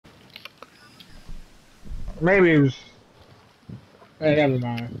Maybe it was. Never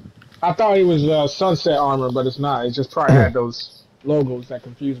mind. I thought it was sunset armor, but it's not. It just probably had those logos that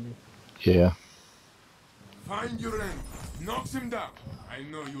confused me. Yeah. Find your enemy. Knocks him down. I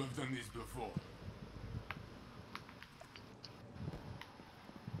know you have done this before.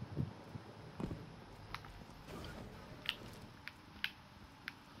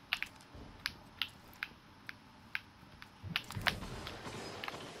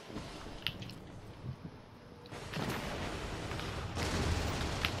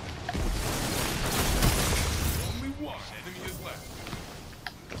 Only one enemy is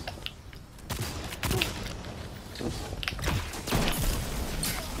left.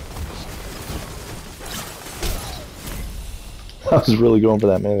 I was really going for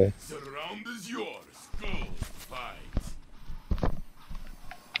that melee. Surround is yours. Go fight.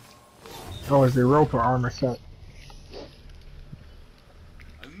 Oh, it's the roper armor set.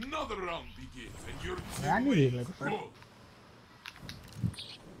 Another round begins, and your Yeah, I team knew you leads. would like Go.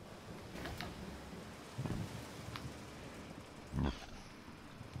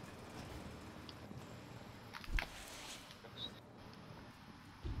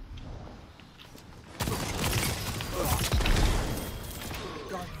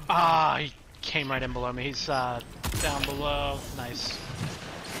 Ah, he came right in below me. He's down below. Nice.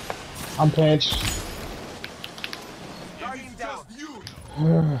 I'm pinched. It's just you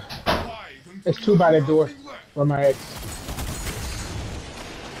now. Fight until It's two you by have the door nothing left. for my ex.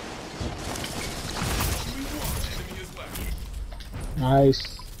 Only one enemy is left.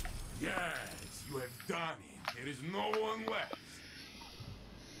 Nice. Yes, you have done it. There is no one left.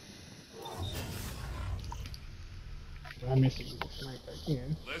 I missed it with the sniper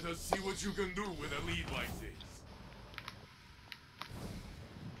again. Let us see what you can do with a lead like this.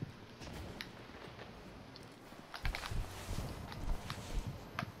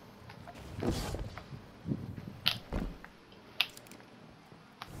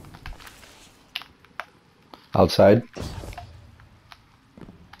 Outside.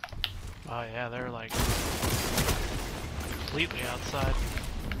 Oh yeah, they're like completely outside.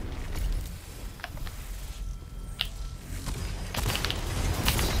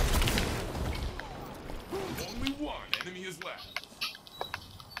 Only one enemy is left.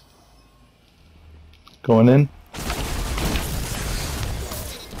 Going in.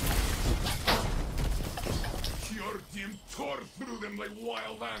 Your team tore through them like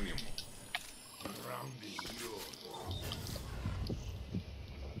wild animals. The round is yours.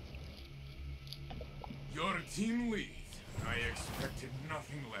 Your team leads. I expected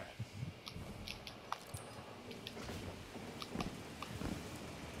nothing less.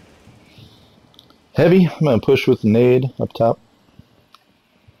 Heavy. I'm gonna push with the nade up top.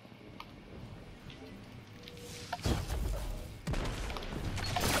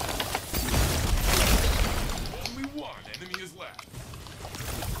 Only one enemy is left.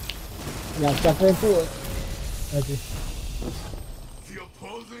 Yeah, step into it. Thank you. The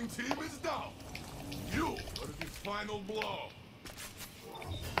opposing team is down. You are the final blow.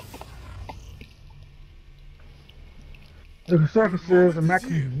 The surfaces and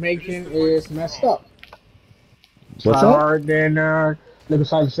matchmaking is messed up. Try What's that? hard, then Liquid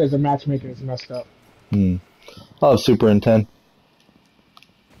Cypher says the matchmaking is messed up. I'll have super intent.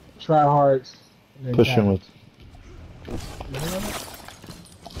 Try hard. Then Pushing tap.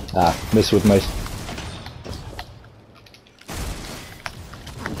 with. Miss with nice.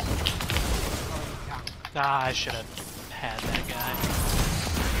 Ah, I should have had that guy.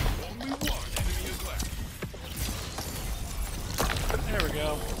 Only one enemy is left. There we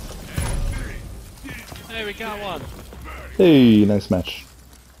go. Hey, we got one. Hey, nice match.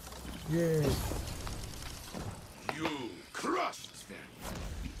 Yeah. You crushed them.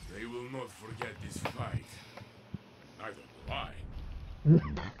 They will not forget this fight. Neither will I.